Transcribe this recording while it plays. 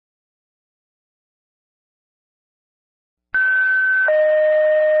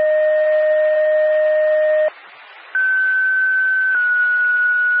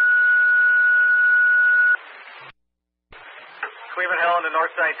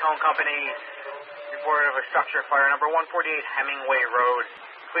Illinois Tone Company reported of a structure fire, number 148 Hemenway Road.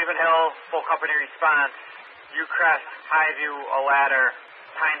 Cleveland Hill, full company response. U-Crest, Highview, a ladder.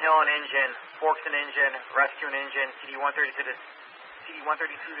 Pine Hill, an engine. Forks, an engine. Rescue, an engine. CD-132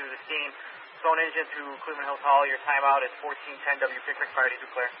 to the scene. Sloan engine to Cleveland Hills Hall. Your timeout is 14:10 W. Pickwick. Fire to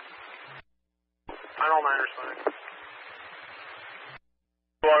clear. Final 9 responding.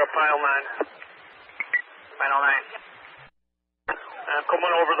 Cheektowaga Final 9. Final 9. I'm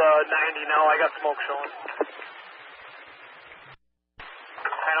coming over the 90 now. I got smoke showing.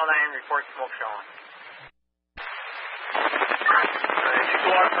 Final 9 report smoke showing.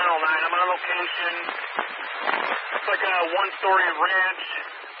 Cheektowaga Final 9. I'm on location. It's like a one-story ranch.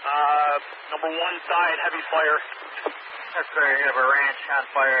 Number 1 side, heavy fire. That's right. You have a ranch on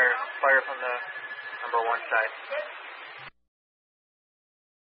fire. Fire from the number 1 side.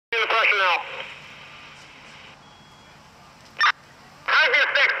 The pressure now. Highview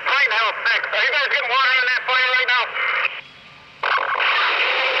 6, Pine Hill 6. Are you guys getting water in that fire right now?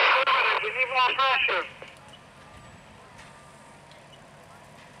 We need more pressure.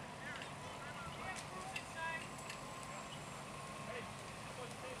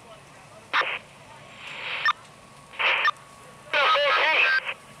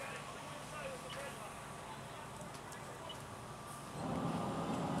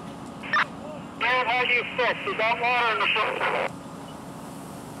 Highview 6, you got water in the fire.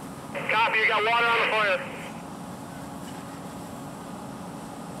 Copy, you got water on the fire.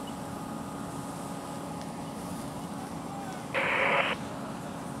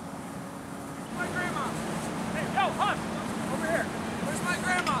 My grandma. Hey, yo, Huck, over here. Where's my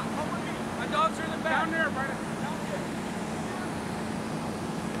grandma? Come with me. My dogs are in the back. Down there, Brandon. Down there.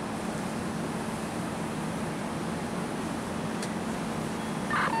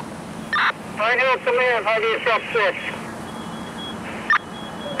 Pine Hill Command, Highview Truck 6.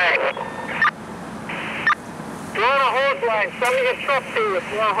 Hey. You're on a hose line. Somebody get truck to you with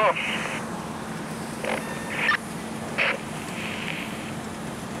more hooks.